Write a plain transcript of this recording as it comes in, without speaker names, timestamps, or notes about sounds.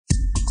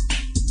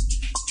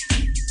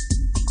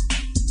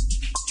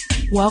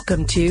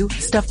Welcome to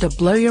Stuff to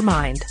Blow Your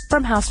Mind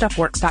from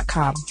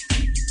HowStuffWorks.com.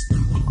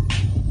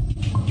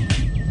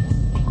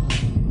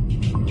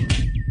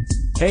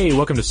 Hey,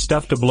 welcome to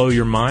Stuff to Blow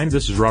Your Mind.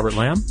 This is Robert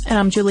Lamb. And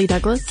I'm Julie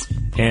Douglas.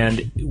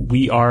 And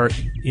we are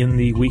in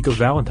the week of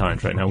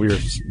Valentine's right now. We are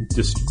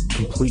just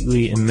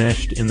completely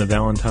enmeshed in the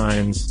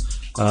Valentine's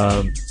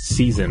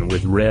season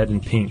with red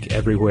and pink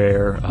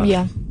everywhere.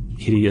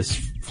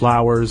 Hideous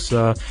flowers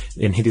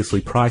and hideously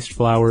priced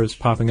flowers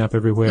popping up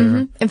everywhere.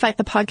 Mm-hmm. In fact,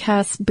 the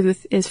podcast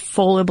booth is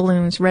full of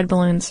balloons, red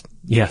balloons.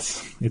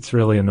 Yes, it's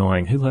really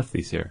annoying. Who left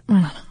these here?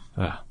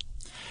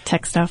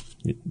 Tech stuff.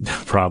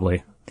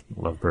 Probably.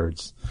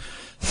 Lovebirds.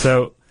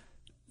 So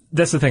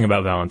that's the thing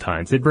about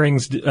Valentine's. It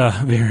brings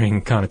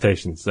varying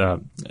connotations.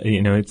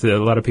 It's a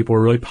lot of people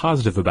are really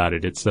positive about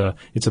it. It's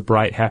a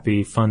bright,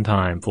 happy, fun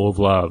time full of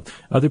love.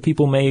 Other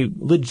people may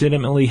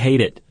legitimately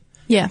hate it.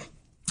 Yeah.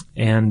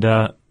 And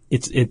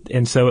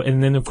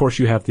and then of course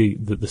you have the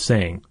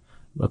saying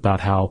about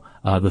how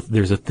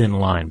there's a thin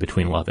line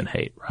between love and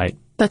hate, right?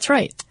 That's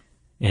right.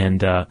 And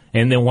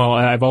then while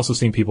I've also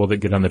seen people that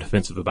get on the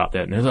defensive about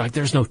that, and they're like,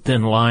 there's no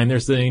thin line,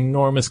 there's the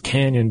enormous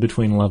canyon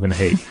between love and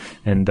hate.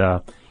 And I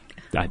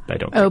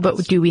don't. Oh, but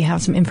do we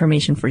have some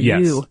information for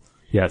you?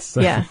 Yes.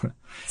 Yeah.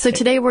 So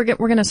today we're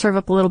going to serve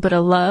up a little bit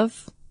of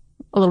love,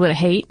 a little bit of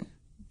hate,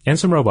 and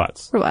some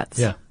robots.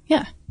 Yeah.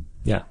 Yeah.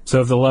 Yeah.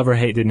 So if the love or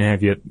hate didn't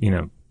have you,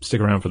 stick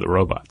around for the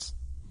robots.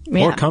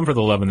 Yeah. Or come for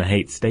the love and the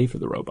hate, stay for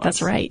the robots.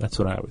 That's right. That's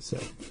what I always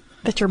say.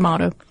 That's your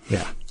motto.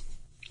 Yeah.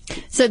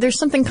 So there's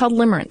something called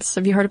limerence.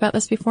 Have you heard about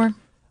this before?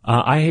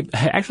 I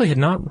actually had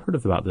not heard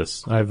about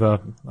this.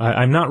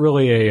 I'm not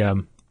really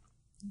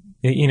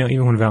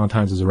even when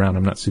Valentine's is around,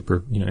 I'm not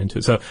super, into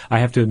it. So I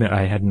have to admit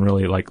I hadn't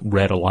really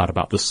read a lot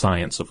about the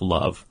science of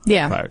love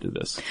prior to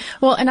this.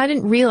 Well, and I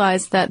didn't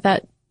realize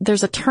that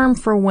there's a term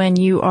for when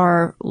you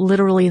are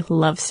literally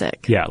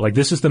lovesick. Yeah,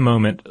 this is the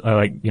moment,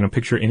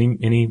 picture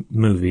any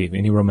movie,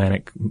 any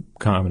romantic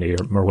comedy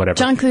or whatever.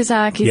 John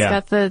Cusack, he's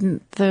got the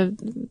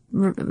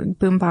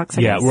boombox.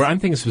 Yeah, where I'm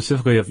thinking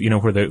specifically of,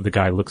 where the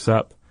guy looks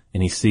up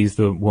and he sees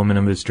the woman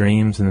of his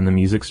dreams and then the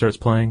music starts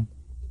playing.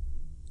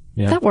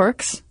 Yeah. That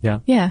works. Yeah.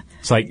 Yeah.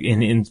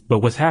 It's but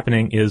what's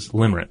happening is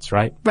limerence,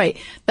 right? Right.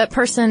 That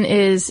person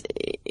is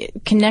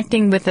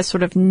connecting with a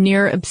sort of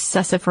near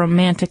obsessive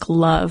romantic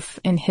love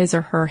in his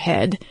or her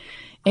head.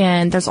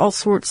 And there's all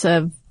sorts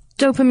of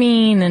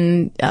dopamine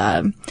and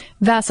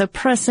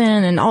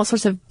vasopressin and all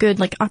sorts of good,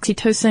 like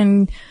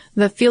oxytocin.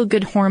 The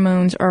feel-good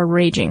hormones are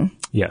raging.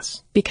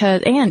 Yes.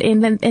 Because, and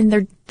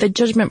then the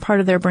judgment part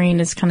of their brain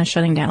is kind of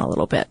shutting down a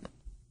little bit.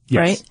 Yes.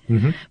 Right?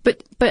 Mm-hmm.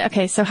 But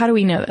okay, so how do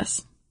we know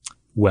this?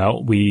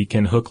 Well, we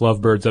can hook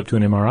lovebirds up to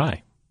an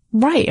MRI.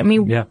 Right. I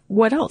mean,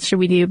 what else should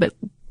we do but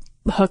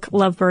hook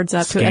lovebirds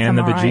up to an Scan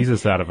MRI? the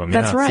bejesus out of them.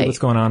 That's right. See what's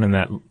going on in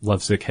that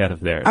lovesick head of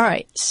theirs. All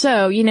right.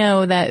 So,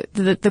 that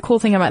the cool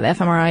thing about the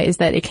fMRI is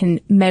that it can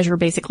measure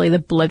basically the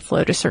blood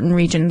flow to certain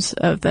regions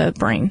of the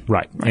brain.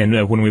 Right.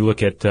 And when we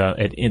look at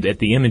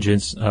the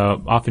images,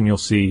 often you'll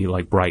see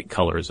bright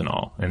colors and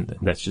all, and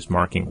that's just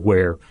marking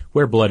where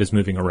blood is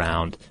moving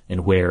around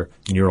and where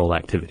neural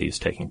activity is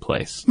taking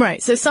place.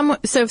 Right. So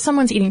if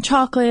someone's eating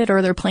chocolate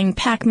or they're playing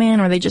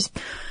Pac-Man or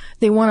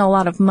they want a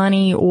lot of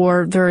money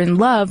or they're in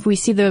love, we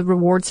see the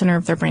reward center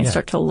of their brain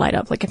start to light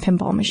up like a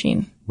pinball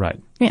machine.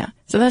 Right. Yeah.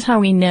 So that's how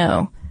we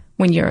know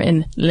when you're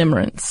in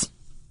limerence.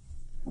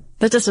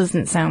 That just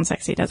doesn't sound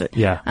sexy, does it?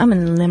 Yeah. I'm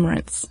in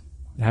limerence.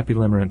 Happy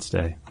Limerence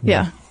Day.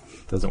 Yeah.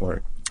 Doesn't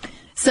work.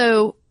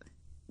 So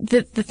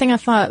the thing I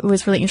thought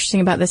was really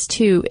interesting about this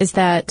too is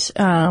that,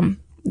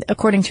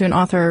 according to an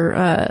author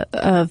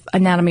of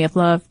Anatomy of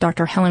Love,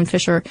 Dr. Helen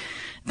Fisher,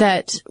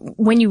 that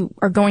when you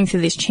are going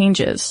through these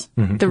changes,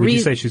 would you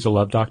say she's a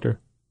love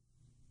doctor?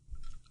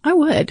 I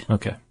would.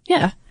 Okay.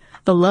 Yeah.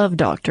 The love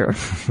doctor,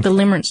 the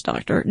limerence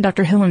doctor,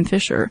 Dr. Helen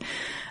Fisher.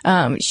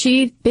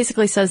 She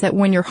basically says that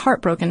when you're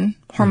heartbroken,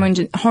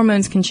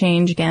 hormones can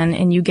change again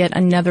and you get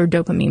another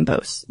dopamine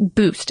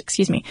boost.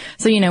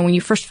 So, when you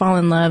first fall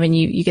in love and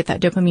you get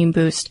that dopamine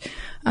boost,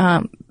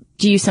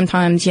 do you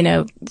sometimes,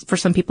 for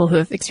some people who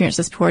have experienced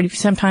this before, do you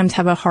sometimes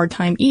have a hard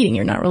time eating?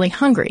 You're not really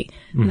hungry.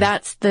 Mm-hmm.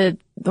 That's the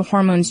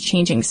hormones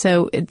changing.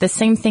 So the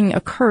same thing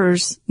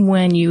occurs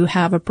when you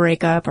have a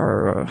breakup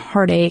or a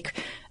heartache,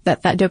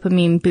 that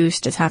dopamine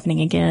boost is happening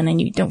again and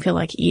you don't feel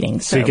like eating.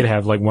 So you could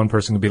have one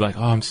person could be like,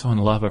 oh, I'm so in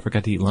love, I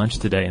forgot to eat lunch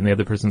today. And the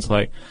other person's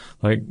like,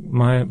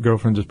 my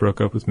girlfriend just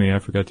broke up with me, I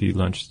forgot to eat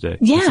lunch today.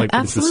 Yeah, absolutely.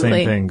 It's the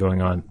same thing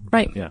going on.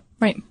 Right. Yeah.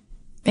 Right.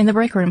 In the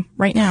break room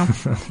right now.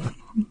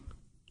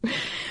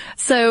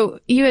 So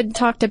you had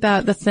talked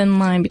about the thin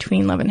line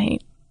between love and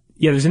hate.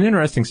 Yeah, there's an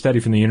interesting study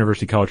from the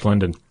University College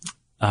London,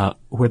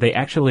 where you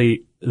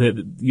actually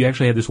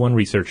had this one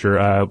researcher,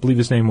 I believe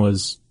his name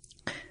was...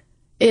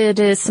 It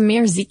is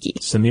Samir Zeki.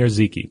 Samir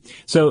Zeki.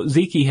 So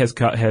Zeki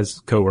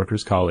has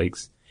coworkers,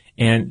 colleagues,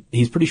 and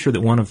he's pretty sure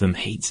that one of them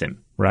hates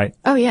him, right?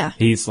 Oh, yeah.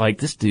 He's like,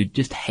 this dude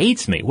just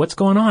hates me. What's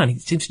going on? He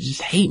seems to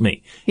just hate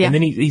me. Yeah. And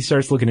then he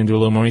starts looking into it a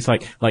little more. He's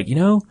like,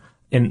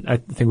 and I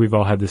think we've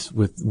all had this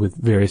with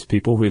various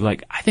people. We're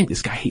like, I think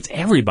this guy hates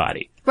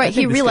everybody. Right.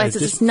 He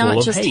realizes it's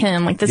not just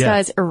him. Like, this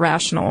guy's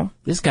irrational.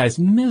 This guy's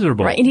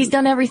miserable. Right. And he's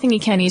done everything he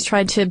can. He's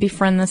tried to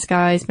befriend this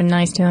guy. He's been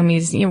nice to him.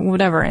 He's,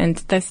 whatever. And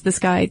this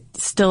guy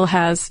still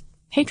has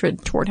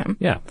hatred toward him.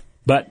 Yeah.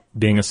 But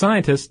being a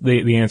scientist,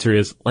 the answer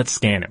is, let's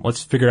scan him.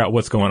 Let's figure out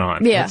what's going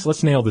on. Yeah.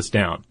 Let's nail this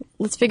down.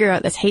 Let's figure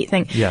out this hate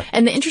thing. Yeah.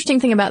 And the interesting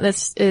thing about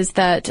this is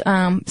that,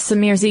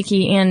 Samir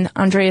Zeki and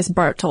Andreas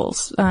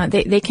Bartels,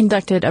 they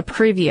conducted a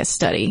previous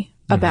study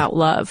about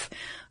love.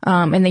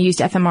 And they used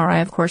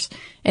fMRI, of course,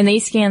 and they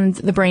scanned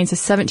the brains of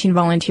 17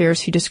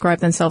 volunteers who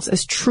described themselves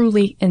as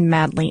truly and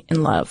madly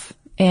in love.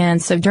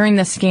 And so during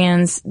the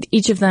scans,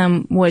 each of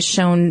them was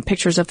shown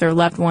pictures of their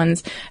loved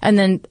ones and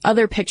then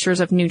other pictures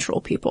of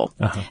neutral people.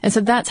 Uh-huh. And so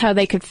that's how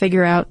they could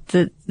figure out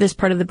that this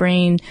part of the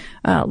brain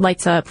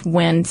lights up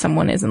when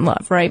someone is in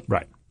love, right?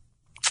 Right.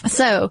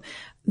 So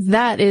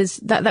that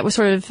was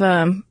sort of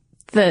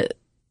the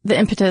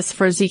impetus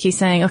for Zeki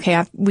saying,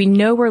 okay, we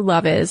know where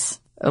love is.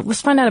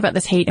 Let's find out about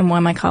this hate and why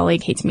my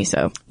colleague hates me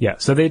so. Yeah.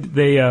 So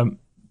they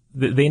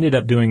ended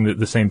up doing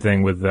the same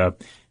thing with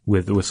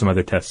some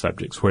other test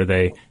subjects where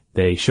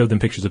they showed them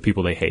pictures of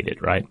people they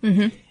hated, right?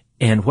 Mm-hmm.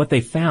 And what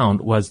they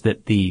found was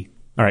that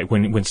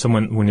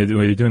when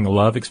they're doing a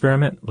love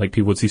experiment, like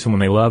people would see someone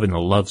they love and the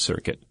love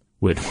circuit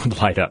would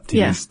light up, to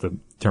use the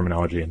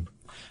terminology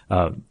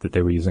that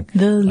they were using.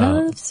 The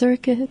love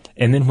circuit.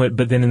 And then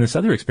but then in this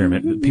other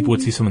experiment, people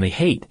would see someone they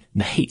hate,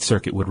 and the hate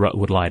circuit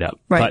would light up.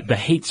 Right. But the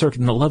hate circuit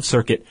and the love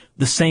circuit,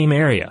 the same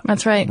area.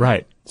 That's right.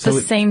 Right. So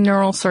the same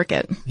neural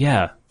circuit.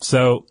 Yeah.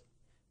 So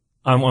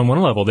on one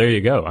level, there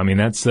you go. I mean,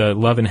 that's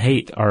love and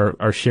hate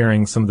are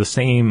sharing some of the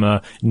same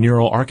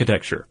neural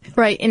architecture.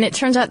 Right. And it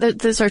turns out that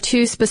those are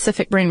two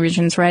specific brain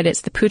regions, right?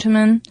 It's the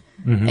putamen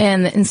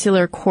and the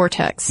insular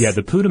cortex. Yeah,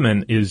 the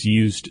putamen is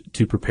used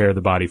to prepare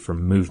the body for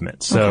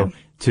movement. So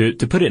to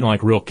put it in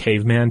like real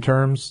caveman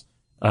terms,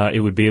 it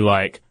would be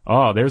like,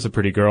 oh, there's a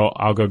pretty girl,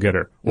 I'll go get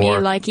her.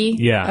 Or, me likey?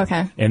 Yeah.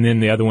 Okay. And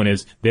then the other one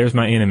is, there's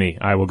my enemy,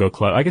 I will go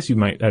club. I guess you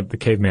might, the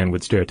caveman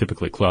would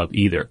stereotypically club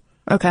either.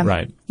 Okay.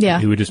 Right. Yeah.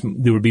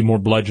 There would be more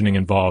bludgeoning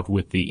involved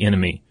with the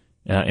enemy,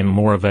 and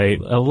more of a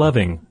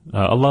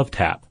love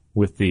tap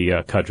with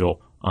the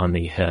cudgel on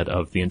the head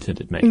of the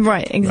intended mate.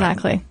 Right.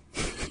 Exactly.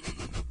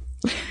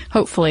 Right.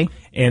 Hopefully.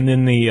 And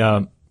then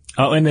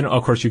and then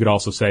of course you could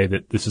also say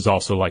that this is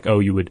also like, oh,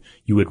 you would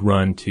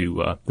run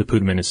to, the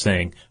putamen is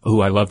saying,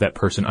 oh, I love that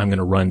person, I'm going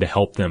to run to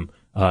help them.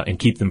 And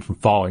keep them from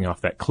falling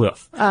off that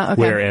cliff. Okay.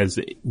 Whereas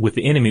with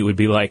the enemy, it would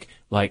be like,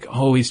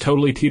 oh, he's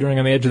totally teetering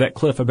on the edge of that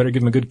cliff, I better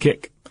give him a good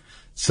kick.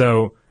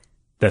 So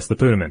that's the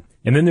putamen.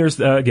 And then there's,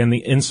 again, the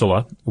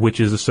insula,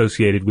 which is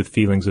associated with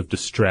feelings of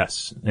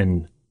distress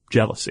and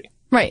jealousy.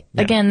 Right.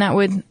 Yeah. Again, that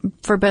would,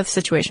 for both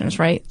situations,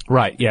 right?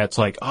 Right. Yeah. It's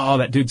like, oh,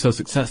 that dude's so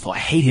successful, I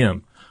hate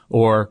him.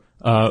 Or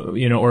do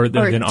you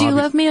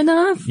love me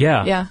enough?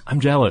 Yeah. Yeah. I'm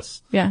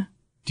jealous. Yeah.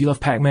 Do you love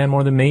Pac-Man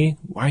more than me?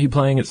 Why are you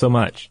playing it so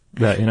much?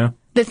 The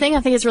thing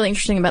I think is really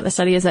interesting about the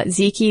study is that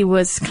Zeki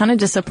was kind of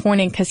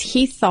disappointing because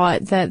he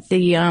thought that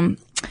the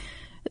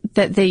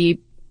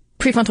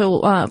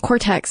prefrontal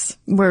cortex,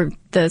 where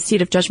the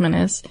seat of judgment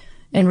is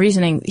and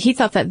reasoning, he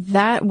thought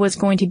that was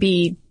going to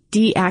be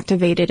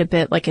deactivated a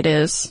bit like it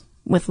is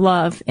with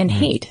love and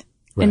hate.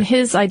 Right. And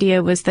his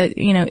idea was that,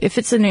 if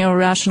it's an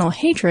irrational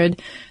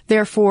hatred,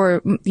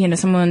 therefore,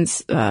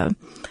 someone's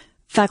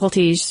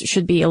faculties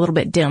should be a little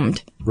bit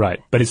dimmed. Right.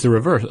 But it's the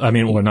reverse. I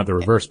mean, well, not the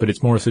reverse, but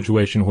it's more a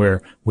situation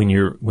where when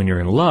you're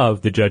in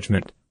love, the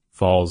judgment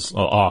falls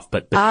off,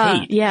 but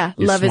hate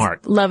is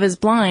smart. Love is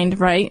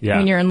blind, right? Yeah.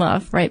 When you're in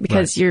love, right?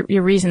 Because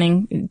your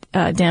reasoning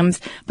dims.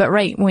 But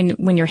right,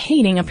 when you're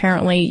hating,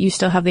 apparently you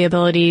still have the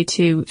ability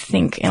to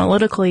think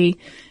analytically.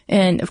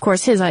 And of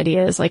course, his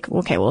idea is like,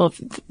 okay, well, if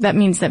that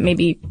means that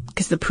maybe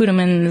because the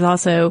putamen is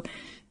also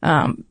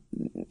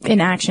in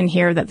action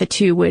here, that the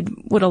two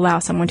would allow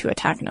someone to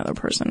attack another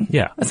person.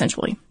 Yeah.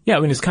 Essentially. Yeah,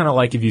 I mean, it's kind of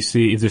like if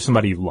there's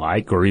somebody you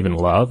like or even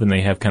love and they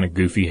have kind of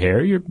goofy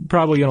hair, you're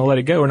probably going to let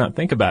it go or not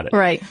think about it.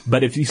 Right.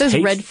 But if you Those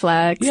red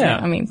flags. Yeah.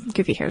 I mean,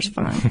 goofy hair's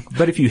fine.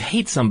 But if you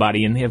hate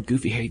somebody and they have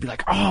goofy hair, you'd be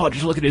like, oh,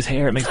 just look at his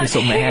hair. It makes me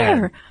so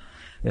mad.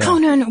 Yeah.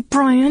 Conan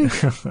O'Brien.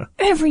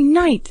 Every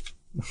night.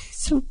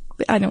 So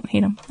I don't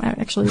hate him. I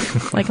actually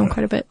like him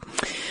quite a bit.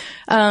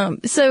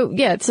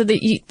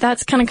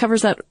 That's kind of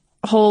covers that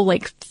whole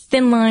like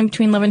thin line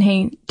between love and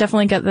hate.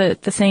 Definitely got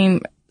the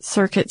same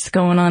circuits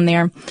going on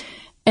there.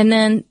 And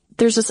then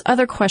there's this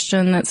other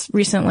question that's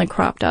recently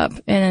cropped up,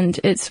 and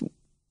it's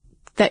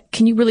that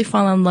can you really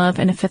fall in love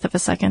in a fifth of a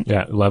second?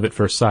 Yeah, love at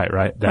first sight,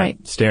 right?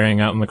 Right. Staring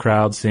out in the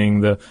crowd,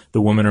 seeing the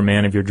woman or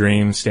man of your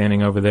dreams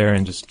standing over there,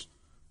 and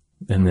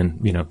then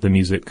the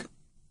music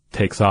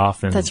takes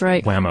off, and that's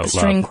right. Whammo, the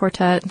string love.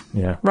 quartet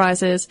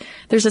rises.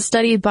 There's a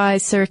study by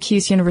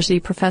Syracuse University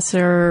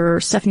professor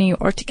Stephanie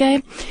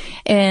Ortega,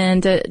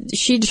 and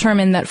she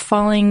determined that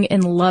falling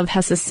in love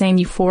has the same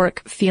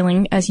euphoric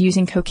feeling as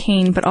using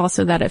cocaine, but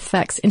also that it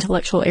affects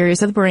intellectual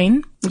areas of the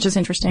brain, which is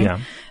interesting. Yeah.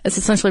 It's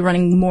essentially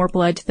running more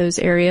blood to those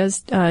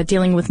areas,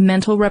 dealing with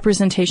mental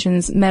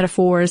representations,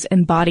 metaphors,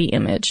 and body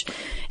image,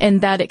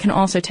 and that it can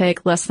also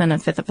take less than a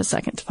fifth of a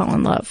second to fall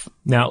in love.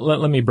 Now,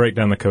 let me break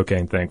down the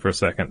cocaine thing for a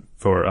second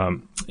for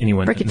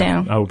anyone. Break it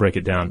down. I will break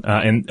it down.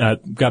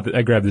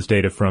 I grabbed this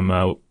data from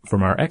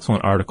our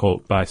excellent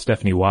article by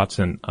Stephanie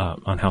Watson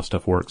on How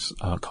Stuff Works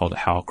called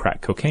How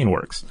Crack Cocaine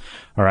Works.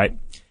 All right.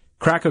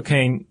 Crack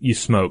cocaine you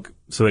smoke,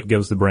 so it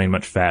goes to the brain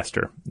much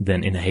faster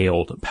than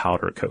inhaled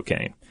powder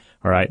cocaine.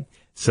 All right.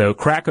 So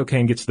crack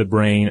cocaine gets to the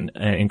brain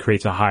and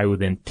creates a high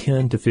within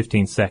 10 to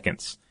 15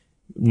 seconds.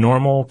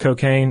 Normal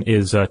cocaine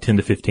is 10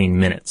 to 15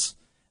 minutes.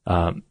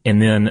 And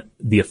then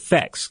the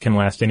effects can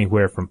last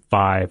anywhere from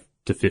 5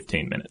 to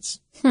 15 minutes.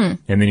 And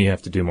then you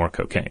have to do more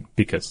cocaine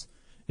because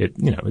it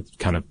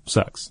kind of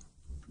sucks.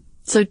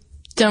 So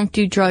don't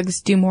do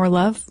drugs, do more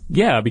love?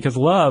 Yeah, because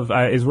love,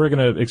 as we're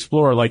going to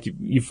explore, like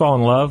you fall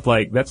in love,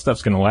 like that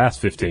stuff's going to last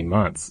 15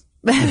 months.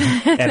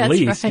 At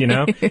least,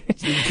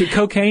 right.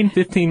 Cocaine,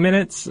 15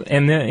 minutes,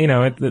 and then,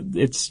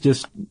 it's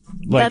just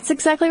like. That's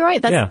exactly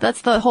right.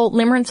 That's the whole,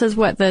 limerence is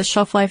what the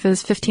shelf life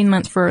is 15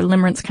 months for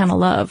limerence kind of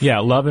love. Yeah,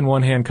 love in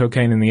one hand,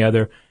 cocaine in the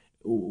other.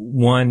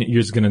 One,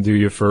 you're just going to do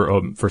you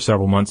for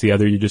several months. The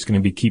other, you're just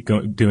going to keep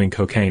doing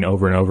cocaine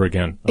over and over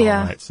again.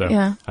 Right.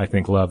 So I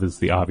think love is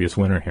the obvious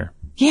winner here.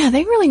 Yeah,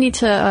 they really need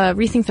to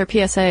rethink their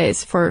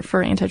PSAs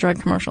for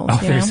anti-drug commercials. Oh,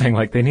 they're saying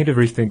like they need to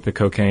rethink the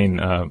cocaine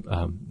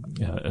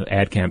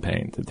ad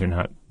campaign, that they're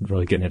not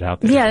really getting it out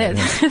there. Yeah,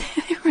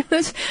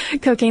 those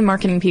cocaine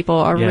marketing people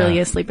are really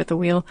asleep at the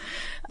wheel.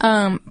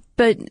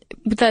 But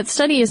that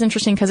study is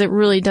interesting because it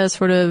really does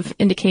sort of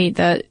indicate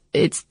that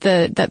it's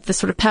that the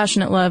sort of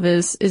passionate love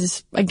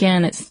is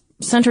again, it's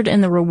centered in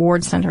the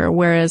reward center,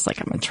 whereas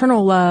like a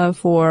maternal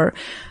love or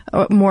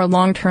more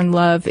long-term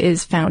love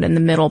is found in the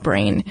middle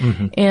brain.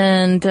 Mm-hmm.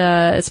 And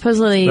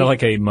supposedly they're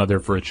like a mother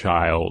for a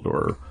child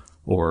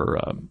or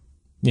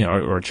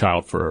a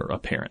child for a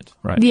parent,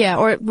 right? Yeah,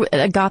 or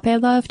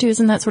agape love too.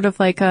 Isn't that sort of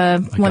like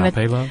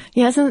agape love?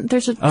 Yeah, isn't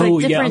there's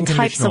different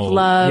types of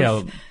love?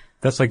 Yeah,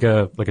 that's like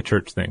a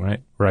church thing,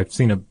 right? Where I've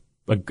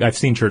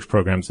seen church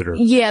programs that are.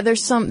 Yeah,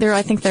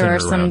 I think there are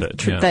some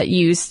that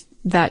use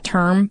that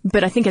term,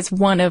 but I think it's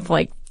one of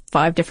like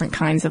 5 different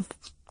kinds of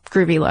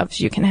groovy loves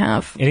you can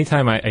have.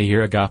 Anytime I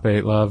hear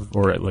agape love,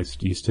 or at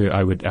least used to,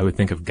 I would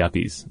think of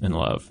guppies in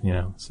love,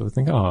 So I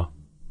think, like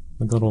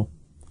little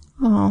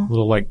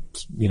like,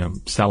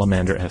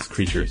 salamander-esque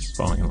creatures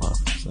falling in love.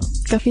 So.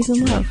 Guppies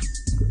in love.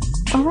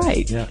 All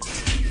right. Yeah.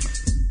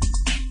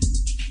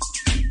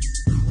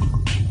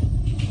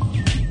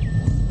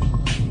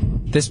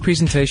 This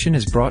presentation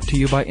is brought to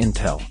you by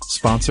Intel,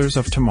 sponsors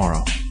of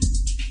tomorrow.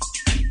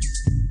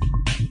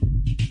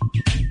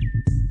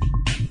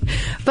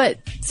 But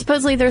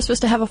supposedly they're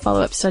supposed to have a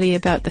follow-up study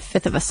about the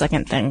fifth of a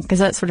second thing, because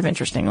that's sort of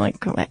interesting.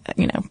 Like,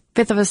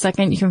 fifth of a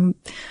second, you can,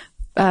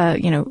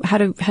 how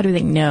do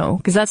they know?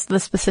 Because that's the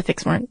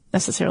specifics weren't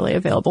necessarily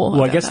available.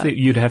 Well, I guess that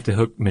you'd have to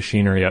hook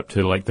machinery up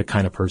to like the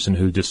kind of person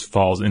who just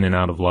falls in and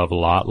out of love a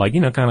lot, like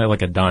kind of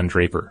like a Don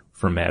Draper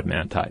from Mad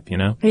Men type,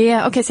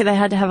 Yeah. Okay. So they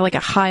had to have like a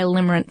high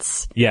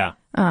limerence. Yeah.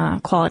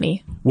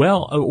 Quality.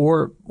 Well,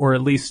 or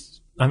at least.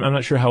 I'm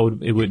not sure how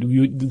it would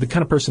the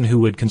kind of person who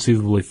would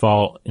conceivably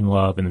fall in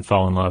love and then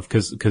fall in love,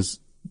 because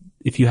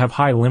if you have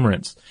high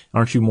limerence,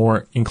 aren't you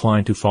more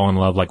inclined to fall in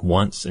love like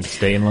once and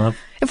stay in love?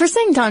 If we're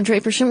saying Don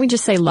Draper, shouldn't we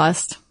just say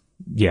lust?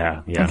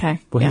 Yeah. Okay.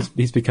 Well,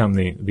 he's become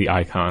the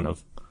icon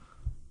of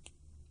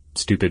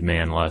stupid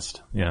man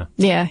lust. Yeah.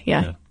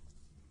 Yeah.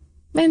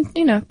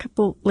 And, a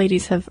couple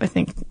ladies have, I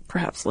think,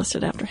 perhaps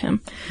listed after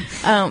him.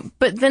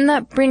 But then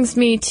that brings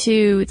me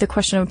to the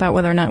question about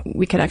whether or not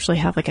we could actually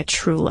have like a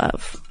true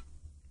love.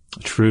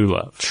 True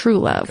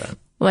love. Okay.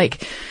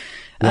 Like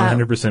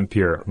 100%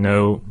 pure.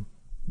 No.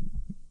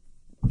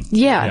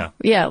 Yeah.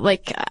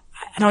 Like,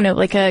 I don't know,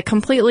 like a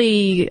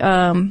completely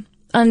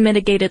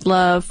unmitigated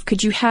love.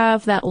 Could you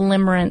have that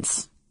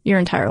limerence your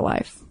entire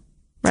life?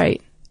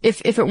 Right?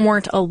 If it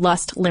weren't a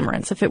lust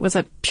limerence, if it was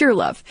a pure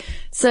love.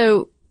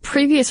 So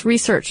previous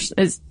research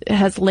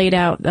has laid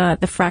out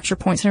the fracture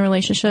points in a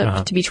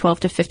relationship to be 12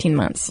 to 15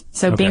 months.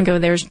 So bingo,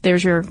 there's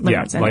your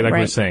limerence. Yeah, like right?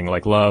 we're saying,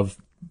 like love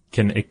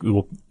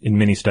will in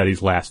many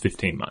studies last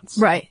 15 months.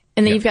 Right.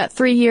 And then you've got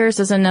 3 years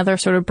as another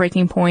sort of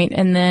breaking point,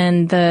 and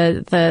then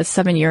the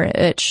 7-year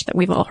itch that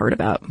we've all heard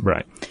about.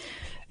 Right.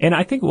 And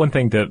I think one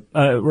thing that,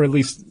 or at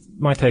least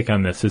my take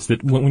on this, is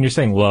that when you're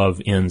saying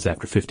love ends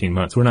after 15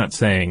 months, we're not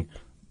saying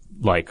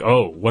like,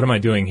 oh, what am I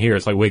doing here?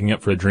 It's like waking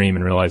up for a dream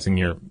and realizing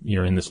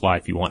you're in this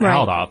life you want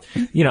out of.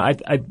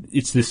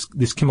 It's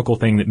this chemical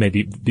thing that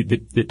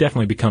that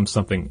definitely becomes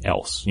something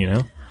else,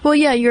 Well,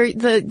 yeah,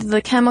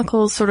 the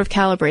chemicals sort of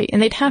calibrate,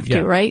 and they'd have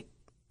to, right?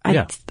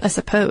 I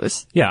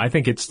suppose. Yeah, I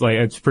think it's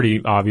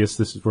pretty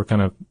obvious. We're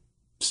kind of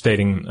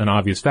stating an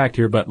obvious fact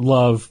here, but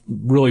love,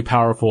 really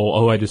powerful.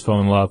 Oh, I just fell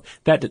in love.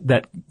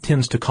 That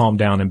tends to calm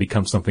down and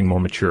become something more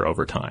mature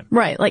over time.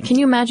 Right. Like, can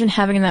you imagine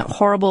having that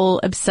horrible,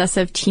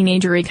 obsessive,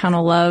 teenagery kind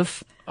of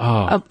love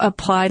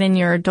applied in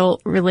your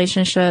adult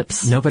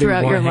relationships Nobody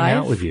throughout would your want to hang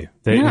life? out with you.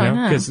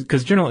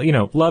 Because generally,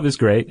 love is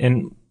great,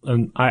 and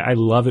I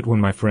love it when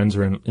my friends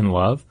are in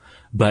love,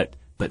 but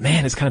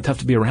man, it's kind of tough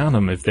to be around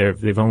them if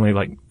they've only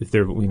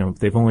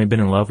been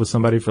in love with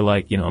somebody for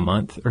like, a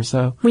month or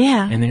so.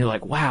 Yeah. And then you're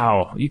like,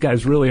 wow, you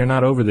guys really are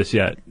not over this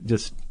yet.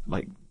 Just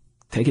like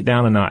take it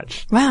down a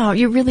notch. Wow,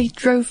 you really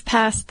drove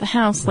past the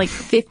house like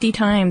 50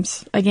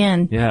 times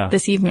again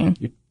this evening.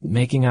 You're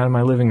making out of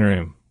my living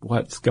room.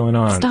 What's going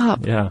on?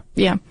 Stop. Yeah.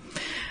 Yeah.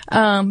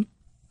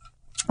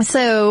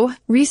 So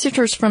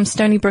researchers from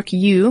Stony Brook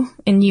U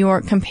in New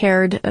York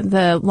compared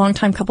the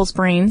longtime couples'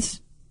 brains,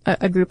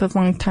 a group of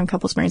longtime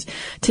couples' brains,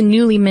 to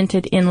newly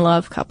minted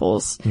in-love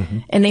couples. Mm-hmm.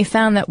 And they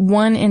found that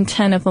 1 in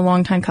 10 of the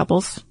longtime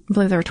couples, I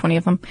believe there were 20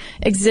 of them,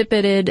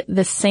 exhibited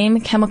the same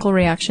chemical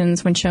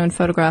reactions when shown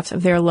photographs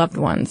of their loved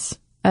ones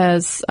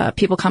as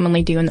people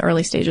commonly do in the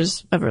early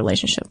stages of a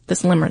relationship.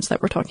 This limerence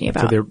that we're talking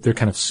about. So they're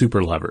kind of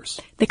super lovers.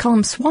 They call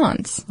them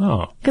swans.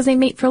 Oh. Because they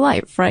mate for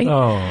life, right?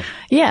 Oh.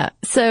 Yeah.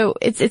 So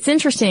it's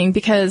interesting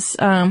because,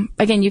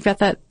 again, you've got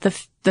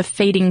the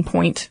fading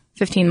point,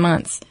 15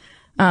 months.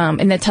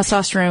 And the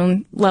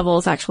testosterone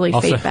levels actually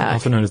fade back.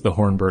 Also known as the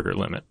Hornberger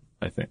limit,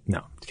 I think.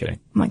 No, just kidding.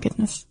 My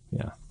goodness.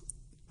 Yeah.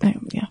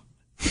 Yeah.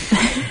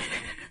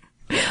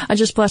 I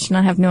just blushed and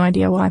I have no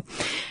idea why.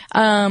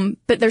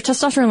 But their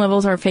testosterone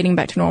levels are fading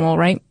back to normal,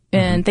 right?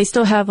 And they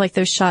still have like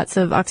those shots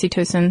of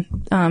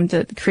oxytocin,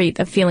 to create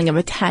a feeling of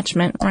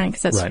attachment, right?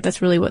 Cause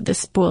that's really what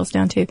this boils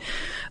down to.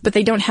 But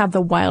they don't have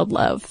the wild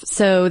love.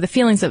 So the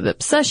feelings of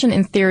obsession,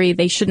 in theory,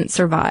 they shouldn't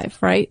survive,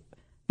 right?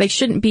 They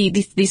shouldn't be,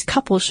 these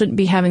couples shouldn't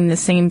be having the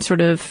same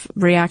sort of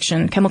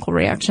chemical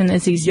reaction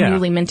as these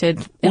newly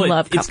minted in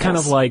love couples. It's kind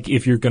of like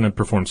if you're going to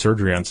perform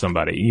surgery on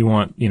somebody, you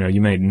want,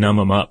 you may numb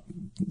them up,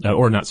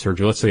 or not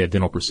surgery, let's say a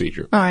dental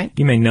procedure. All right.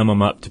 You may numb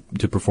them up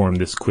to perform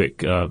this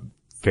quick,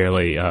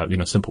 fairly,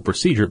 simple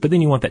procedure, but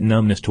then you want that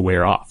numbness to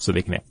wear off so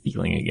they can have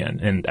feeling again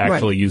and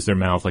actually use their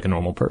mouth like a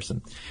normal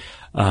person.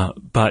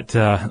 But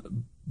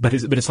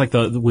it's like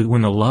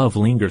when the love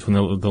lingers, when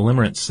the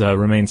limerence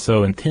remains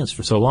so intense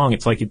for so long,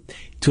 it's like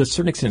to a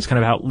certain extent it's kind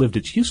of outlived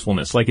its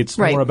usefulness. Like it's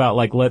more about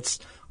like let's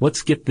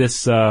get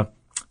this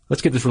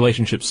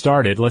relationship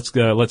started. Let's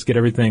get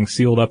everything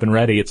sealed up and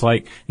ready. It's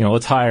like,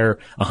 let's hire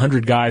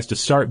 100 guys to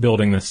start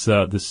building this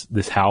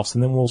house,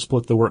 and then we'll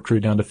split the work crew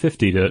down to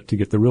 50 to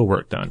get the real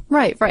work done.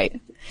 Right.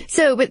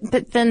 So,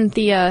 but then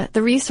the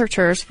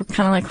researchers were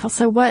kind of like, well,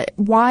 so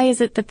why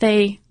is it that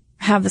they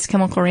have this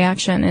chemical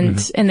reaction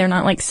and they're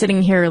not like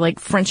sitting here like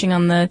Frenching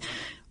on the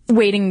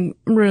waiting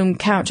room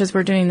couch as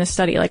we're doing this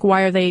study? Like,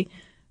 why are they,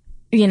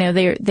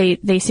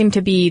 they seem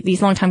to be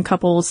these longtime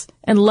couples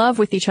in love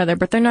with each other,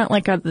 but they're not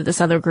like this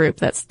other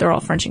group they're all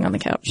Frenching on the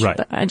couch. Right.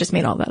 I just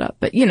made all that up,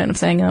 but you know what I'm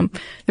saying?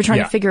 They're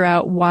trying to figure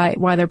out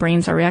why their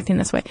brains are reacting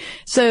this way.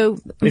 So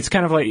it's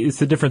kind of like, it's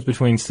the difference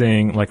between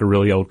seeing like a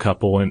really old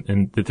couple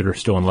and that are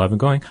still in love and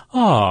going,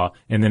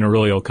 and then a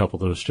really old couple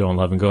that are still in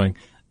love and going,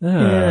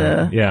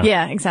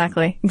 yeah,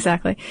 exactly.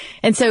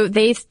 And so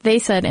they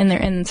said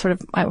in sort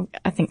of,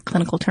 I think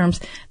clinical terms,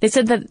 they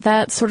said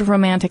that sort of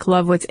romantic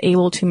love was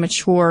able to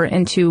mature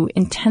into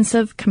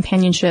intensive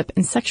companionship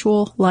and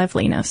sexual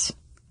liveliness.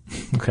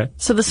 Okay.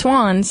 So the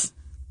swans,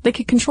 they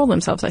could control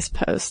themselves, I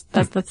suppose.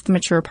 That's the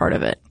mature part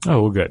of it.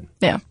 Oh, well, good.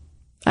 Yeah.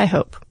 I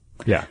hope.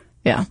 Yeah.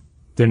 Yeah.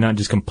 They're not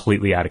just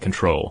completely out of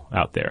control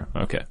out there.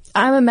 Okay.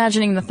 I'm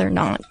imagining that they're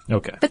not.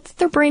 Okay. But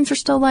their brains are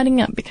still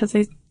lighting up because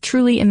they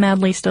truly and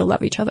madly still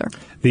love each other.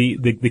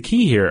 The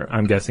key here,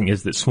 I'm guessing,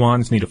 is that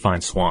swans need to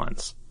find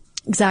swans.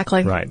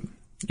 Exactly. Right.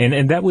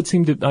 And that would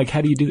seem to, like, how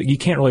do you do that? You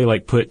can't really,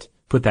 like, put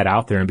that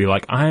out there and be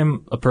like,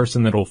 I'm a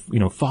person that'll,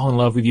 fall in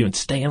love with you and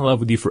stay in love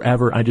with you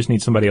forever. I just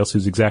need somebody else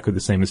who's exactly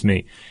the same as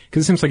me.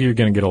 Because it seems like you're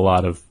going to get a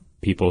lot of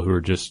people who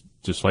are just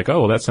like,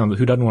 oh, well,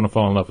 who doesn't want to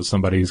fall in love with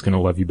somebody who's going to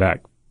love you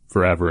back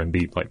forever and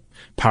be like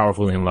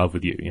powerfully in love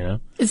with you,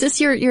 Is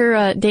this your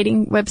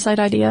dating website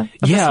idea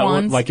of the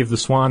swans? Like if the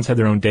swans had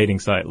their own dating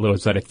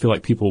website, I feel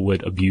like people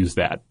would abuse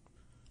that.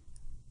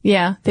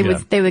 Yeah,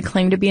 they would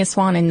claim to be a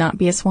swan and not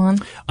be a swan.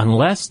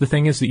 Unless the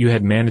thing is that you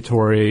had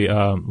mandatory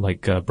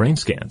brain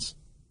scans.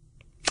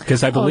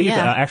 Because I believe,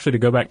 actually, to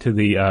go back to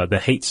the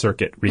hate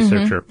circuit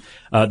researcher,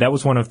 that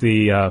was one of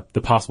the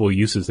possible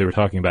uses they were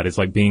talking about. It's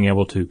like being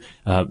able to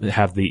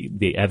have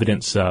the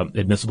evidence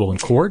admissible in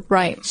court,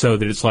 right? So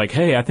that it's like,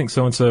 hey, I think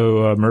so and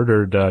so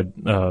murdered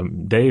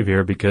Dave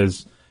here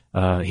because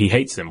he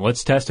hates him.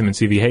 Let's test him and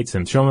see if he hates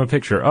him. Show him a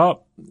picture.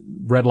 Oh,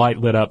 red light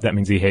lit up. That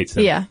means he hates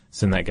him. Yeah,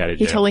 send that guy to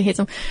jail. He totally hates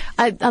him.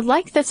 I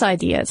like this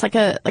idea. It's like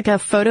a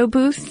photo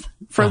booth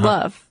for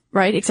love,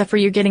 right? Except for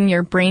you're getting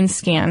your brain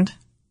scanned.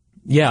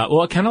 Yeah,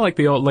 well, kind of like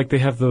they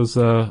have those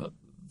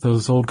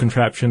old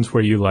contraptions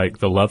where you like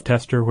the love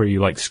tester, where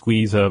you like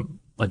squeeze a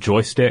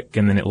joystick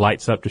and then it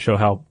lights up to show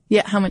how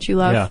much you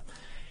love. Yeah.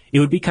 It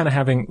would be kind of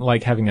having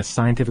a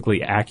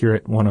scientifically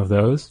accurate one of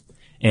those.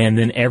 And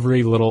then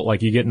every little, like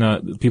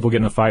people get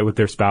in a fight with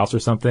their spouse or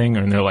something,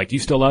 and they're like, "Do you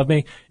still love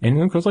me?" And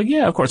the girl's like,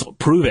 "Yeah, of course."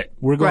 Prove it.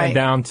 We're going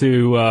down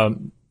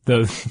to,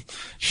 the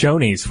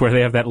Shoney's where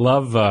they have that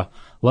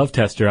love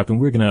tester up, and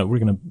we're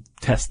gonna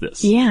test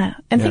this. Yeah.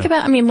 And think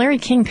about, Larry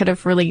King could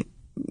have really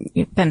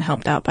been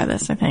helped out by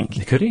this, I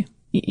think. Could he?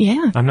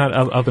 Yeah. I'm not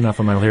up enough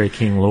on my Larry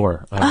King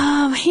lore.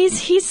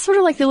 He's sort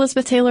of like the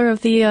Elizabeth Taylor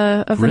of the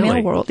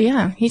male world.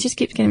 Yeah. He just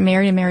keeps getting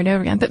married and married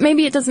over again. But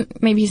maybe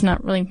he's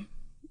not really,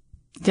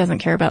 doesn't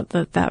care about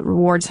that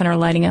reward center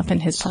lighting up in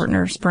his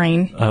partner's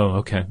brain. Oh,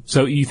 okay.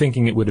 So you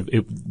thinking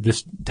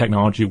this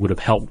technology would have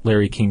helped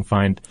Larry King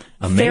find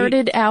a mate?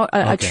 Ferreted out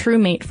a true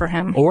mate for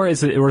him. Or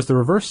is the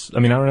reverse? I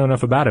don't know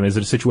enough about him. Is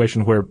it a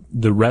situation where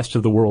the rest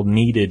of the world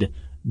needed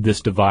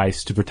this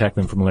device to protect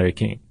them from Larry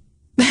King?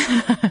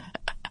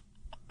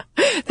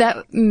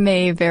 That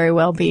may very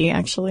well be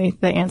actually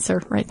the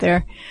answer right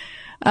there.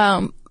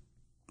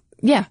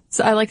 Yeah.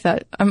 So I like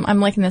that. I'm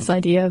liking this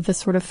idea of this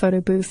sort of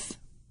photo booth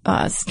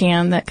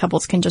scan that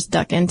couples can just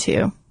duck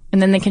into.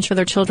 And then they can show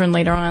their children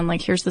later on,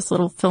 like, here's this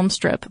little film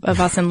strip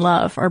of us in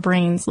love, our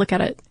brains, look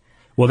at it.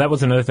 Well, that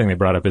was another thing they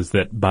brought up, is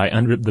that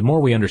the more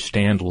we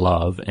understand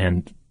love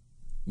and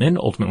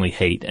ultimately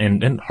hate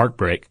and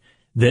heartbreak,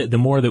 the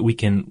more that we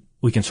can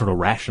sort of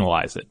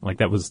rationalize it. Like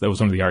that was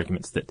one of the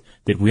arguments, that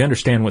we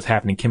understand what's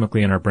happening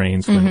chemically in our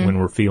brains when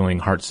we're feeling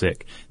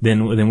heartsick.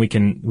 Then we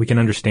can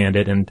understand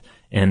it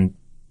and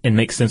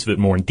make sense of it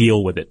more and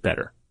deal with it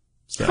better.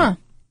 So,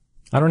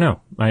 I don't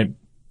know. I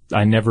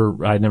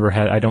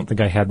don't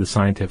think I had the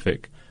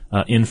scientific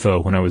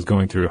info when I was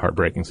going through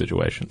heartbreaking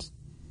situations.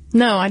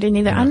 No, I didn't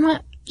either. Yeah. I'm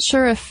not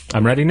sure if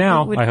I'm ready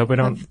now. I hope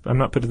I'm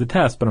not put to the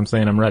test, but I'm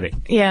saying I'm ready.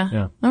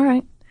 Yeah. All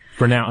right.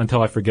 For now,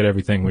 until I forget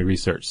everything we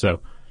researched.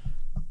 So,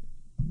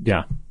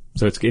 yeah.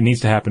 So it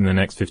needs to happen in the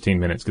next 15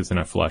 minutes, because then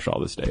I flush all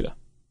this data.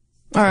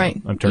 All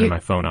right. I'm turning my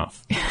phone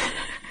off.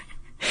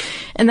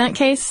 In that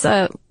case,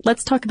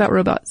 let's talk about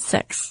robot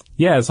sex.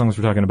 Yeah, as long as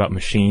we're talking about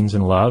machines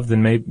and love,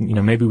 then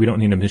maybe we don't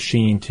need a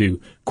machine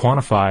to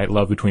quantify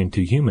love between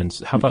two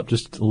humans. How about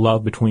just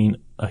love between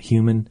a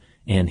human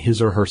and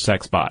his or her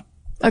sex bot?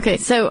 Okay,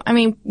 so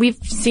we've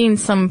seen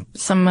some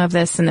of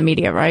this in the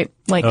media, right?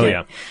 Like,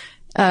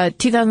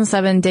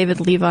 2007, David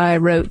Levi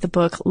wrote the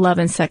book Love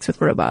and Sex with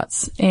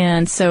Robots.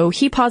 And so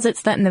he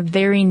posits that in the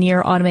very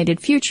near automated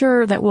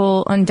future that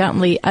will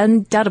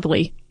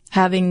undoubtedly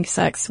having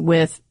sex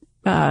with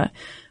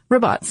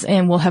robots,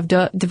 and we'll have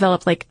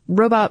developed like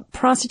robot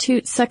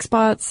prostitute sex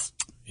bots.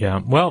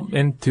 Yeah. Well,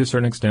 and to a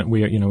certain extent,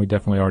 we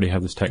definitely already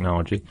have this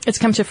technology. It's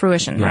come to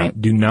fruition, right?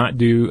 Do not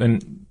do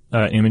an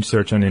image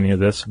search on any of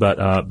this, but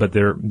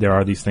there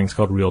are these things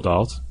called real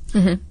dolls,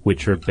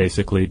 which are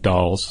basically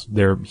dolls.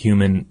 They're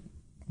human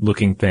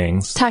looking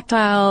things.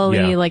 Tactile,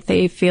 like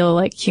they feel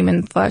like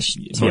human flesh,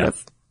 sort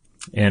of.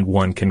 And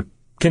one can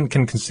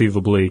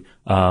conceivably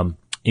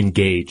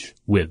engage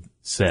with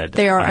said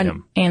they are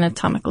item.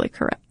 Anatomically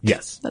correct.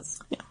 Yes.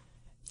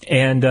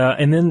 And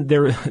then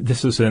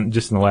this was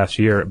just in the last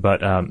year,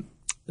 but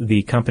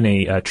the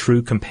company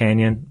True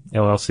Companion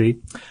LLC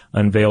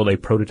unveiled a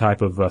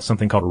prototype of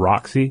something called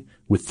Roxy,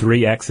 with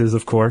 3 X's,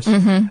 of course,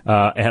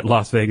 at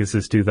Las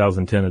Vegas's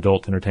 2010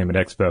 Adult Entertainment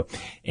Expo.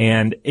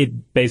 And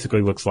it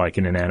basically looks like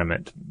an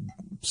inanimate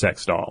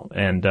sex doll,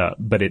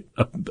 but it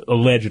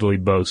allegedly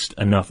boasts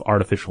enough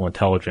artificial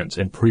intelligence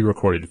and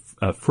pre-recorded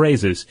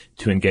phrases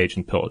to engage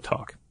in pillow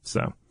talk.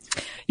 So,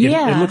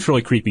 it looks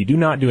really creepy. Do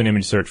not do an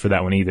image search for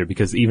that one either,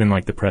 because even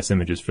like the press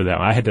images for that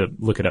one, I had to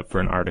look it up for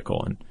an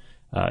article,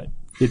 and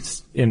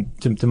it's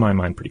to my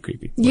mind pretty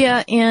creepy.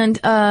 Yeah, and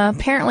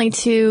apparently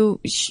too,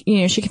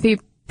 she can be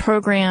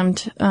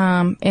programmed,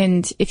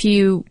 and if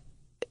you,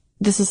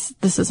 this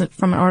isn't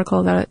from an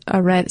article that I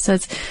read, it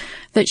says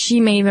that she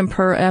may even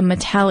purr a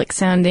metallic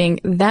sounding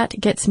 "that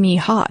gets me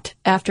hot"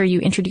 after you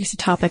introduce a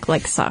topic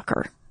like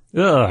soccer.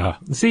 Ugh.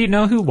 See,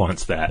 no, who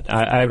wants that?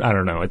 I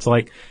don't know. It's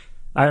like,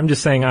 I'm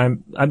just saying,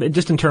 I'm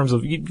just in terms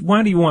of,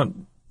 why do you want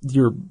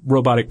your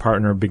robotic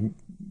partner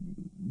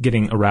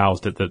getting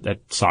aroused at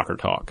soccer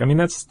talk?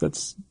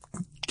 that's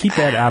keep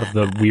that out of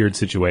the weird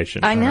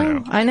situation. I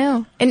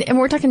know. And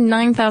we're talking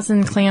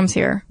 9,000 clams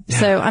here. Yeah.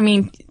 So,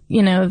 do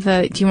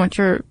you want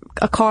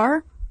a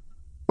car,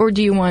 or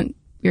do you want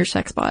your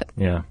sex bot?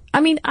 Yeah.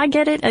 I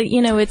get it.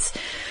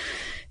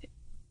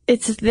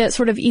 It's that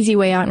sort of easy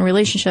way out in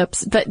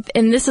relationships.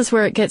 And this is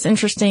where it gets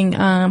interesting.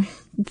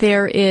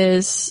 There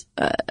is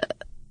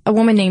a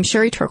woman named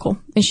Sherry Turkle,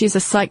 and she's a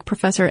psych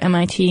professor at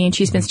MIT, and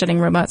she's been studying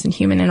robots and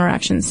human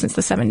interactions since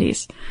the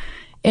 70s.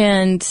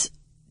 And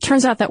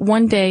turns out that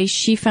one day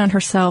she found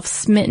herself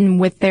smitten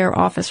with their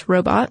office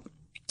robot,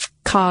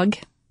 Cog.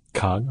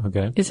 Cog,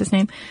 okay. Is his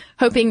name.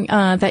 Hoping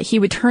that he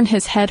would turn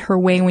his head her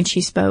way when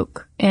she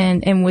spoke,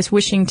 and was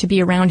wishing to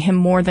be around him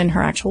more than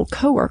her actual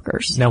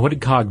coworkers. Now, what did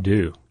Cog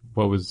do?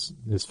 what was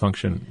his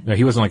function? No,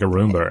 he wasn't like a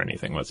Roomba or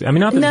anything, was he? I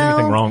mean, not that there's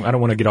anything wrong. I don't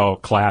want to get all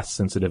class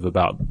sensitive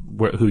about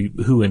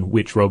who and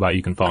which robot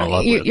you can fall in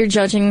love with. You're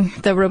judging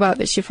the robot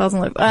that she falls in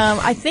love with.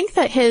 I think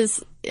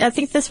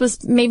this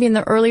was maybe in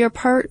the earlier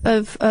part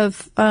of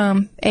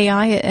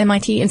AI at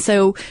MIT, and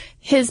so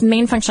his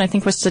main function, I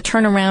think, was to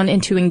turn around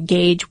and to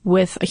engage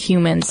with a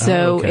human.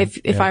 So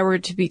if I were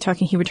to be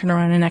talking, he would turn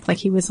around and act like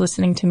he was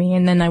listening to me,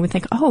 and then I would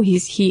think, oh,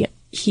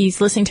 he's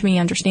listening to me, he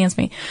understands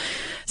me.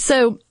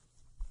 So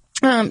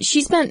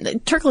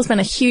Turkel has been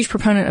a huge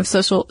proponent of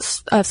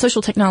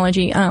social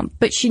technology,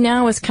 but she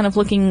now is kind of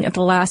looking at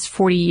the last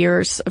 40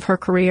 years of her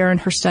career and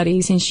her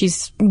studies, and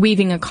she's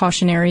weaving a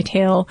cautionary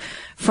tale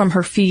from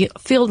her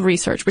field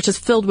research, which is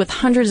filled with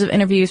hundreds of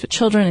interviews with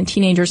children and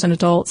teenagers and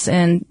adults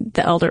and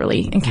the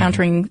elderly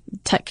encountering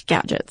tech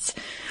gadgets.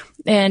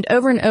 And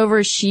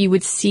over, she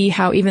would see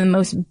how even the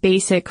most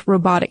basic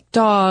robotic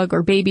dog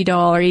or baby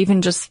doll or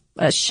even just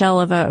a shell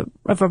of a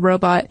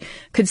robot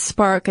could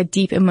spark a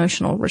deep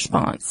emotional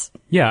response.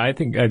 Yeah, I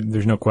think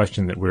there's no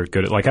question that we're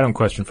good at, I don't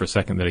question for a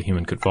second that a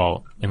human could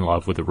fall in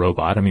love with a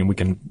robot. I mean, we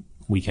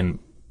can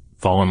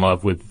fall in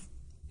love with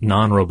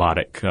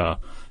non-robotic,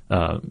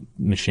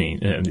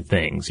 machine,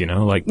 things, be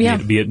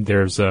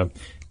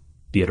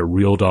it a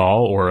real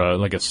doll or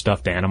a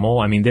stuffed animal.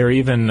 I mean,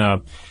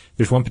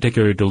 there's one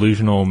particular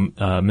delusional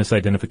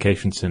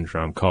misidentification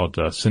syndrome called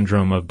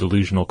syndrome of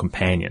delusional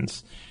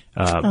companions,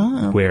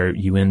 where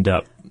you end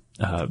up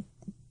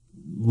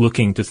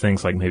looking to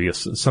things like maybe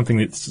some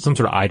sort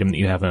of item that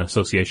you have an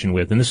association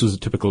with, and this was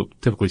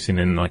typically seen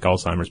in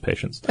Alzheimer's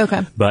patients.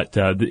 Okay, but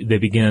they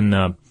begin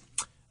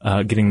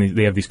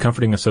they have these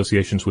comforting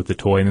associations with the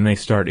toy, and then they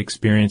start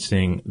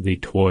experiencing the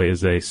toy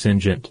as a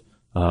sentient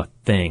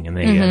thing, and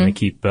they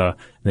keep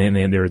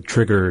they're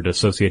triggered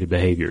associated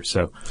behavior.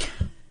 So.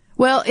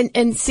 Well,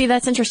 and see,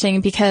 that's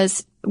interesting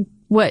because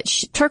what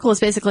Turkel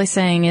is basically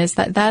saying is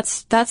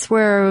that's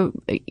where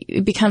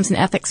it becomes an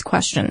ethics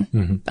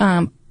question,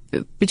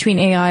 between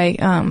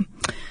AI,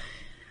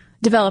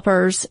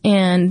 developers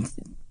and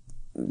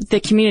the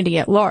community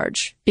at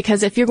large.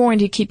 Because if you're going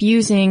to keep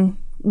using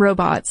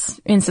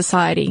robots in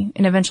society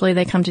and eventually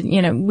they come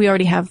to, we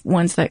already have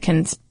ones that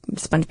can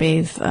sponge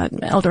bathe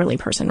an elderly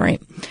person,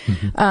 right?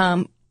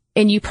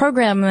 And you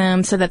program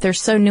them so that they're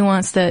so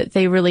nuanced that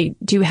they really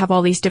do have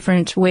all these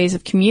different ways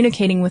of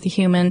communicating with a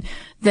human,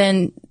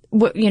 then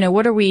what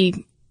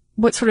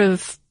sort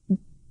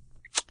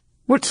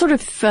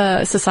of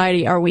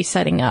society are we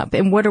setting up,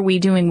 and what are we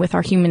doing with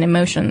our human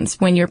emotions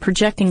when you're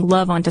projecting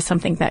love onto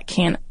something that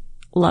can't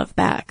love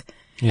back?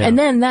 Yeah. And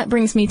then that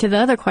brings me to the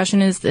other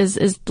question,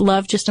 is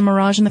love just a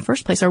mirage in the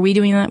first place? Are we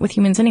doing that with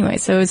humans anyway?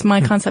 So is my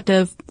concept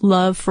of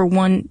love for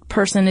one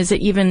person, is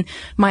it even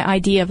my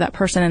idea of that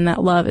person and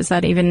that love, is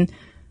that even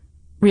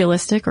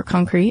realistic or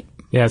concrete?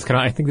 Yeah, it's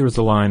I think there was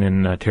a line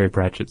in Terry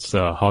Pratchett's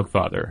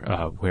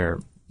Hogfather, where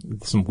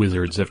some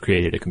wizards have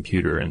created a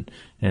computer, and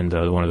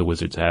one of the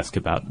wizards asked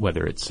about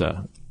whether it's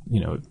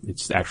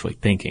it's actually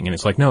thinking, and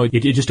it's like, no, it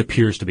just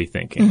appears to be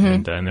thinking,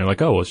 and they're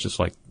like, oh, well, it's just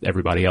like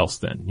everybody else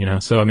then,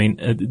 So I mean,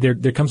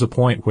 there comes a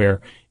point where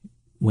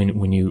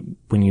when you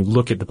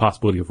look at the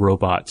possibility of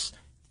robots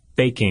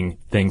faking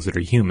things that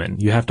are human,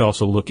 you have to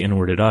also look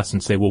inward at us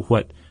and say, well,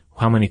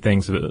 how many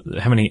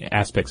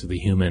aspects of the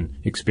human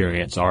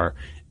experience are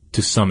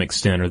to some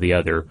extent or the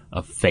other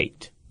of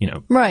fate?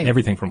 Right.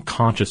 Everything from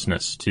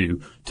consciousness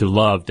to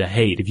love to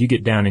hate. If you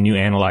get down and you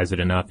analyze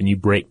it enough and you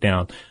break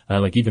down,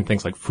 even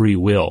things like free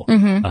will,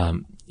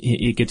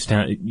 it gets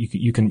down,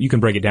 you can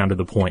break it down to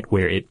the point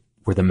where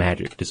the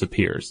magic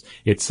disappears.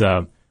 It's,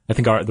 I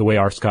think the way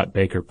R. Scott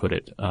Baker put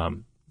it,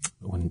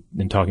 when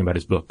in talking about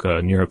his book,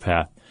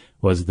 Neuropath,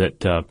 was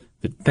that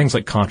things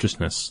like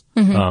consciousness,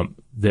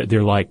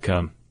 they're like,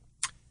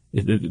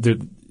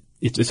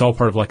 it's all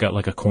part of like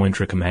a coin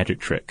trick, a magic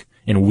trick,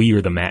 and we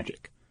are the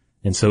magic.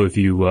 And so if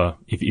you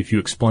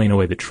explain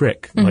away the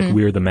trick, like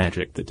we're the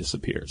magic that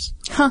disappears.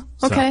 Huh.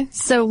 Okay.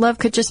 So love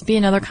could just be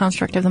another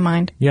construct of the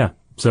mind. Yeah.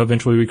 So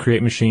eventually we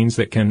create machines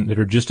that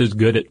are just as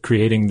good at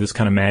creating this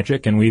kind of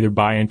magic, and we either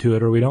buy into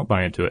it or we don't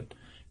buy into it.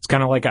 It's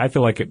kind of like, I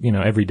feel like,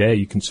 every day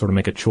you can sort of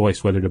make a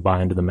choice whether to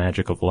buy into the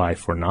magic of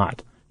life or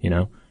not.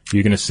 You're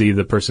going to see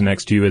the person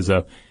next to you as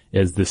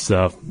this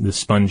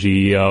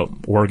spongy,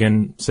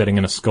 organ sitting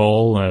in a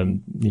skull,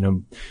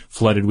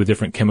 flooded with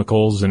different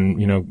chemicals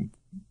and,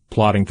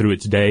 plodding through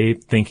its day,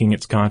 thinking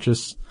it's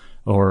conscious,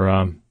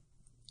 or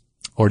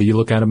do you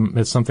look at them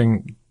as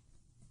something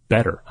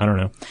better? I don't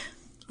know.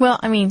 Well,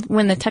 I mean,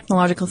 when the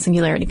technological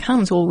singularity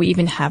comes, will we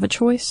even have a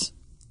choice?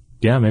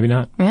 Yeah, maybe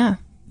not. Yeah,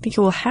 I think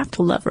we'll have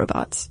to love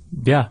robots.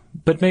 Yeah,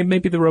 but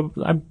maybe the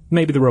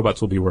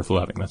robots will be worth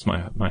loving. That's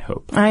my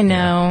hope. I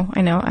know.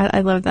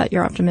 I love that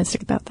you're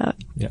optimistic about that.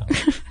 Yeah.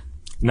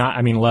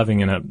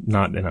 Loving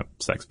not in a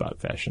sex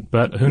bot fashion,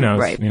 but who knows?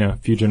 Right. A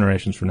few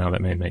generations from now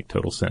that may make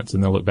total sense,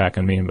 and they'll look back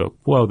on me and go,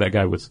 "Whoa, that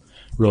guy was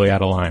really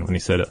out of line when he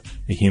said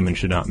a human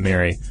should not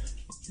marry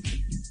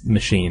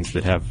machines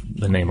that have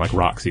a name like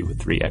Roxy with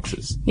 3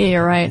 X's." Yeah,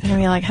 you're right. I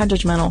mean, like, how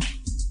judgmental.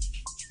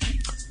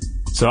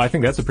 So I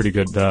think that's a pretty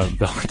good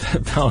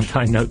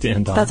Valentine note to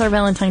end on. That's our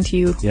Valentine to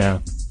you. Yeah.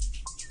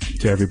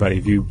 To everybody.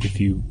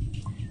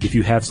 If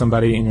you have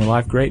somebody in your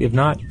life, great. If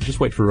not, just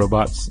wait for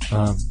robots.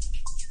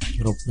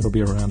 It'll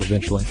be around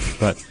eventually.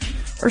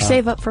 Or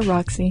save up for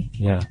Roxy.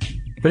 Yeah.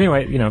 But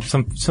anyway,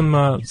 some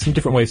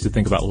different ways to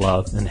think about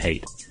love and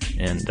hate,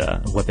 and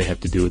what they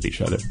have to do with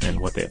each other, and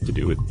what they have to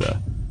do with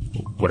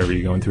whatever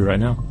you're going through right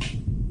now.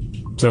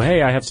 So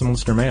hey, I have some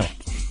listener mail.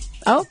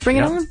 Oh, bring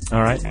it on.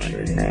 All right.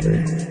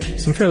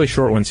 Some fairly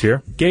short ones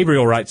here.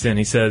 Gabriel writes in.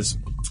 He says,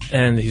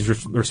 and he's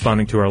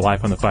responding to our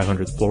Life on the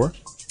 500th Floor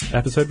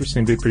episode, which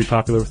seemed to be pretty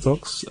popular with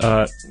folks.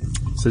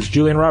 Says,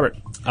 Julie and Robert,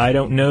 I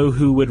don't know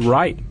who would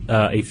write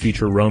a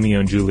future Romeo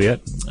and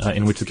Juliet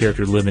in which the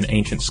characters live in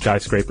ancient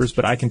skyscrapers,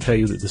 but I can tell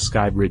you that the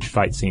Sky Bridge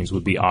fight scenes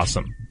would be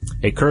awesome.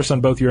 A curse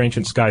on both your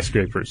ancient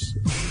skyscrapers.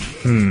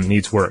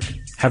 Needs work.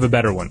 Have a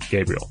better one,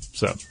 Gabriel.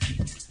 So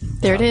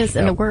there it is,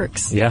 in the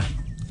works. Yeah.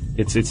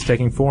 It's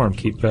taking form.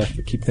 Keep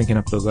thinking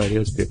up those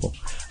ideas, people.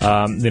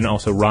 Then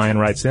also Ryan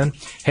writes in,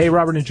 Hey,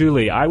 Robert and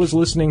Julie, I was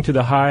listening to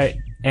the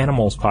High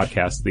Animals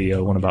podcast, the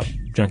one about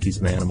junkies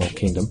in the animal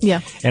kingdom.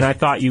 Yeah. And I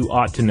thought you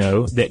ought to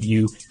know that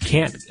you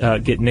can't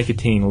get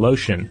nicotine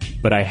lotion,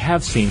 but I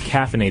have seen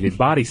caffeinated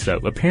body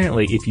soap.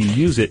 Apparently, if you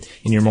use it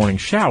in your morning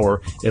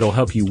shower, it'll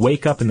help you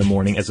wake up in the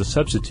morning as a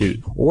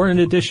substitute or in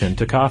addition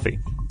to coffee.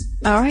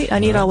 All right. I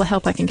need all the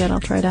help I can get. I'll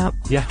try it out.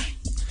 Yeah.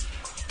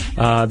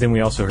 Then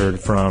we also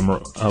heard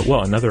from,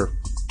 another,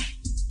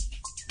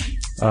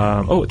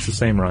 it's the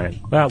same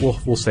Ryan.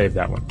 We'll save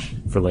that one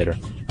for later.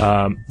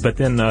 But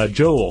then,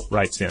 Joel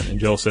writes in, and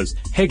Joel says,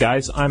 Hey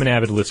guys, I'm an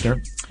avid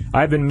listener.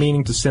 I've been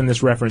meaning to send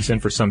this reference in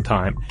for some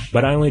time,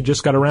 but I only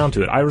just got around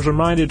to it. I was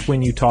reminded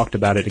when you talked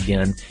about it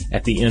again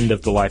at the end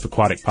of the Life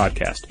Aquatic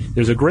podcast.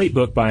 There's a great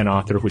book by an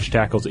author which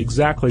tackles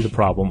exactly the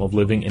problem of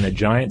living in a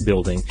giant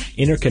building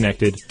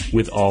interconnected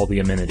with all the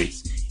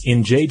amenities.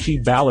 In J.G.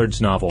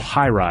 Ballard's novel,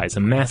 High Rise, a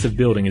massive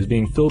building is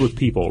being filled with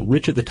people,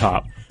 rich at the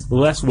top,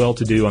 less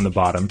well-to-do on the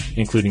bottom,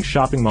 including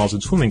shopping malls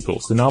and swimming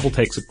pools. The novel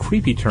takes a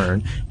creepy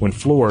turn when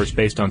floors,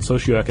 based on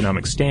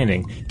socioeconomic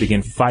standing,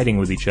 begin fighting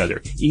with each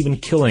other, even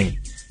killing.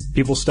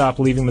 People stop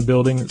leaving the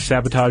building,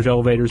 sabotage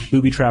elevators,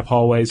 booby-trap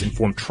hallways, and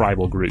form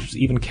tribal groups.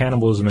 Even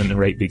cannibalism and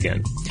rape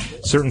begin.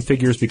 Certain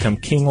figures become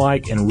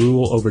king-like and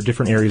rule over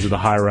different areas of the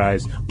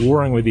high-rise,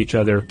 warring with each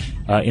other,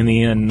 in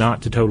the end,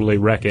 not to totally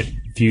wreck it.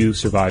 Few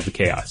survive the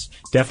chaos.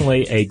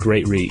 Definitely a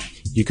great read.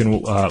 You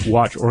can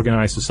watch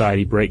organized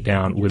society break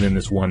down within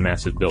this one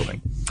massive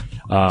building.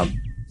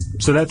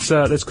 So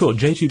that's cool.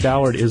 J.G.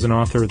 Ballard is an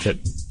author that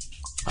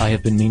I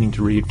have been meaning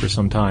to read for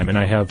some time, and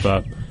I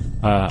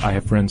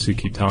have friends who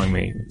keep telling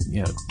me,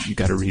 you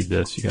got to read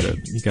this. You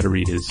got to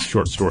read his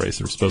short stories.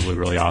 They're supposedly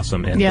really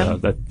awesome. And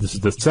this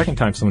is the second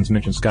time someone's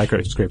mentioned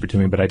Skyscraper to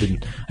me, but I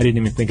didn't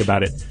even think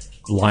about it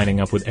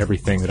lining up with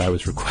everything that I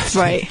was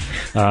requesting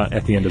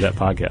at the end of that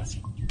podcast.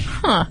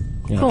 Huh.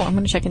 Yeah. Cool. I'm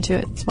going to check into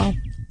it as well.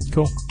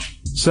 Cool.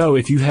 So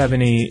if you have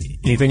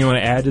anything you want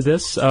to add to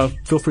this,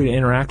 feel free to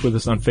interact with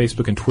us on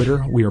Facebook and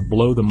Twitter. We are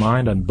Blow the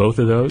Mind on both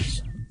of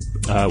those.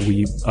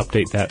 We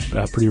update that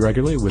pretty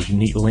regularly with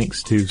neat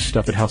links to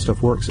stuff at How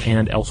Stuff Works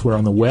and elsewhere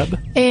on the web.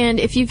 And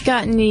if you've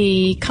got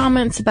any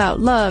comments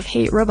about love,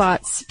 hate,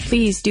 robots,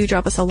 please do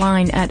drop us a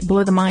line at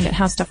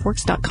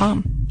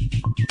blowthemind@howstuffworks.com.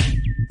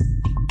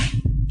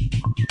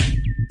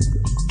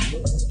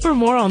 For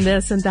more on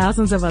this and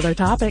thousands of other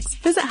topics,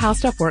 visit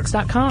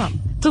howstuffworks.com.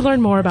 To learn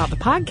more about the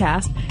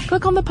podcast,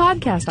 click on the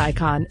podcast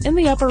icon in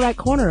the upper right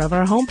corner of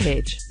our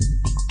homepage.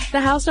 The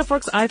How Stuff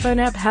Works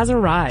iPhone app has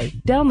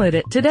arrived. Download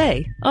it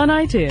today on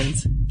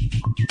iTunes.